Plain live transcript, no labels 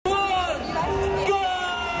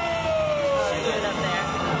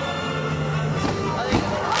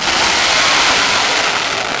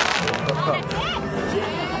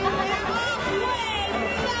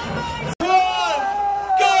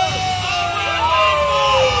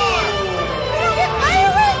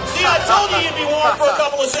and be warm for a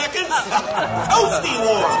couple of seconds. Toasty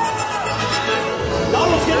warm.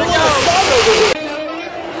 Donald's getting a little sun over here.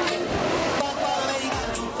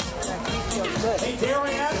 Hey, dare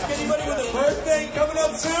we ask anybody with a birthday coming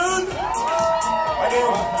up soon? I do.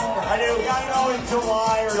 Gotta know in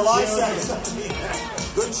July or July 2nd.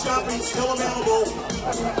 Good shopping still available.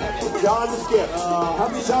 John the Skip. How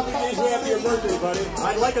many shopping days do we have for your birthday, buddy?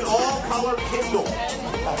 I'd like an all-color Kindle.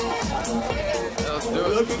 Let's do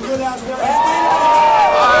it. Looking good out there.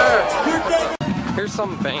 Fire. Here's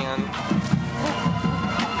some band.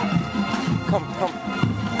 Come.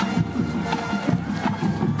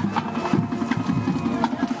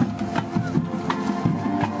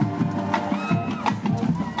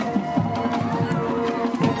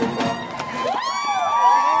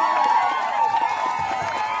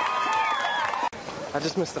 I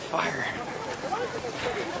just missed the fire.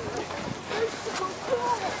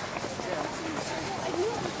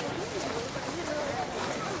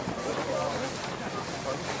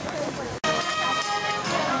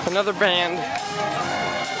 Another band.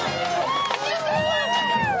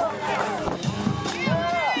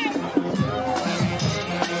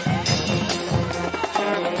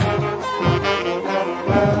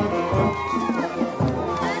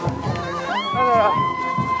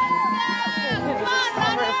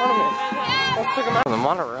 Took him out of the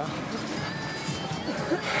monorail.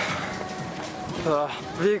 The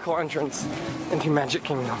vehicle entrance into Magic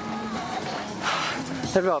Kingdom.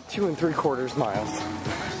 At about 2 3/4 miles.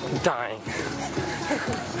 I'm dying.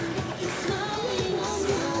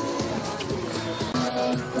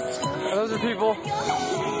 Those are people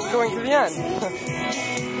going to the end.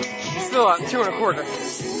 Still at 2 1/4.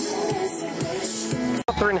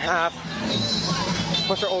 About 3 1/2.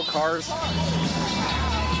 Bunch of old cars.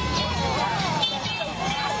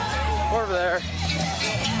 Over there.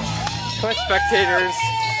 My spectators.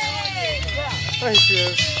 There she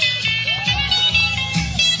is.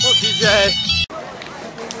 Oh, DJ.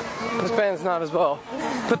 This band's not as well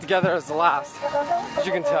put together as the last, as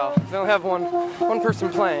you can tell. They only have one person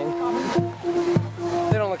playing.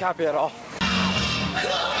 They don't look happy at all.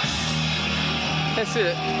 Can't see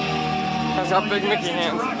it. That's got big Mickey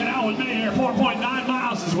hands. Rocking out with me here. 4.9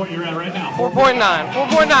 miles is what you're at right now. 4.9.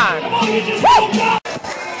 4.9. Come on, you just woke up.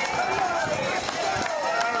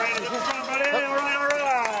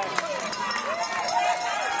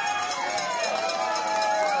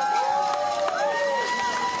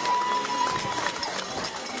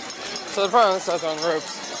 So they're probably on this side on the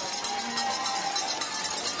ropes.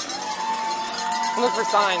 Look for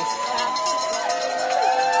signs.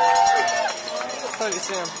 How do you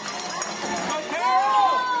see them?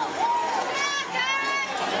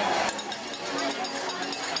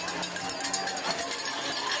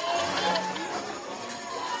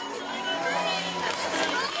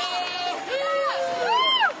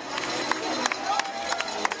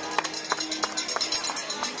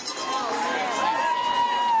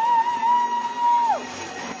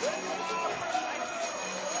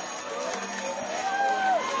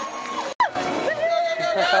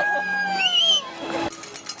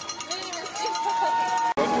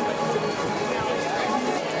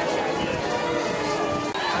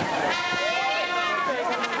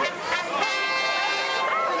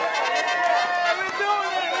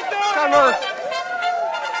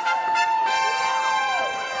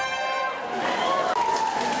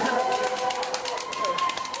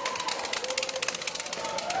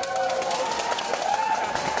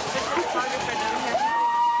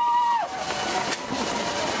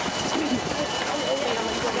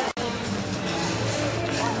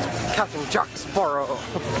 Captain Jack Sparrow.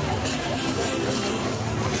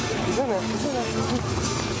 He's in there.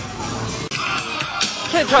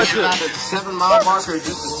 Can't touch it. At the 7-mile marker,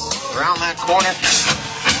 just around that corner.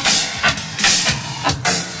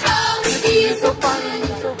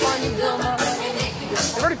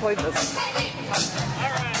 I've already played this.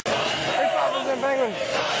 Alright. Popuns and Penguins.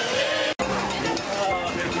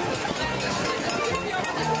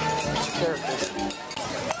 Characters.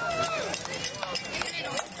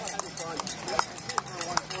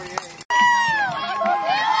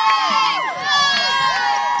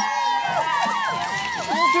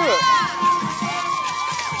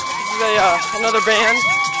 Another band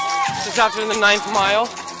just after the 9th mile.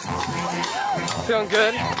 Feeling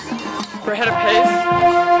good. We're ahead of pace.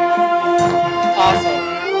 Awesome.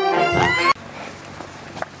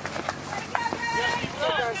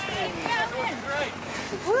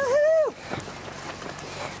 Woohoo!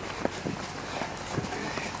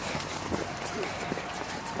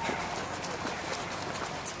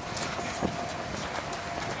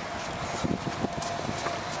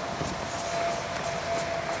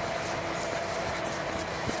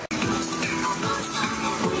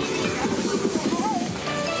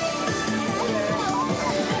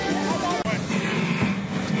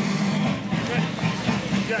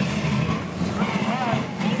 Yes.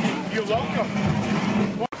 You're welcome.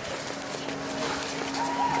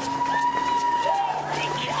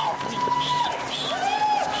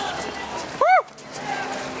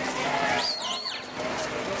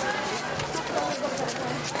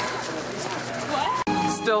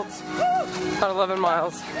 Stilts, about 11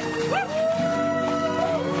 miles.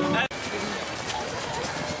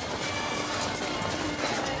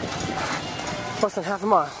 Less than half a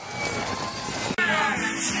mile.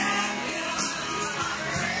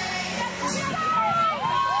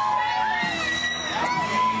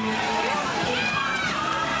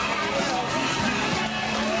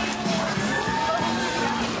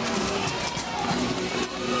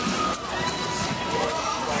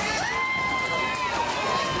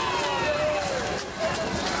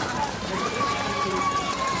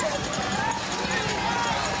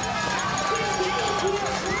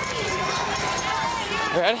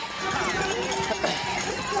 Ready?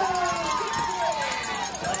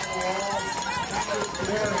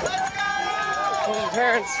 Here's your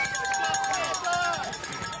parents.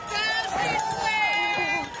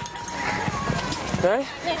 Okay?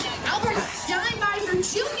 Albert Steinmeiser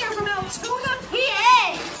Jr. from Altoona,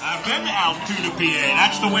 PA. I've been to Altoona, PA.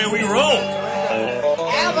 That's the way we roll.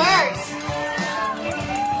 Albert.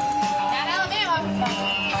 Not Alabama.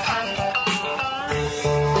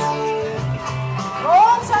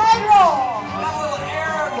 Roll Tide roll.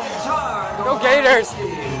 Go Gators! There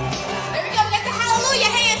we go. Get the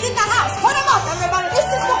hallelujah hands in the house. Put them up, everybody. This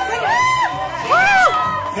is what we're doing. Woo!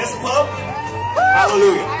 Fist pump.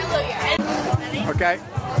 Hallelujah. Hallelujah. Okay.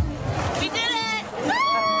 We did it. Woo!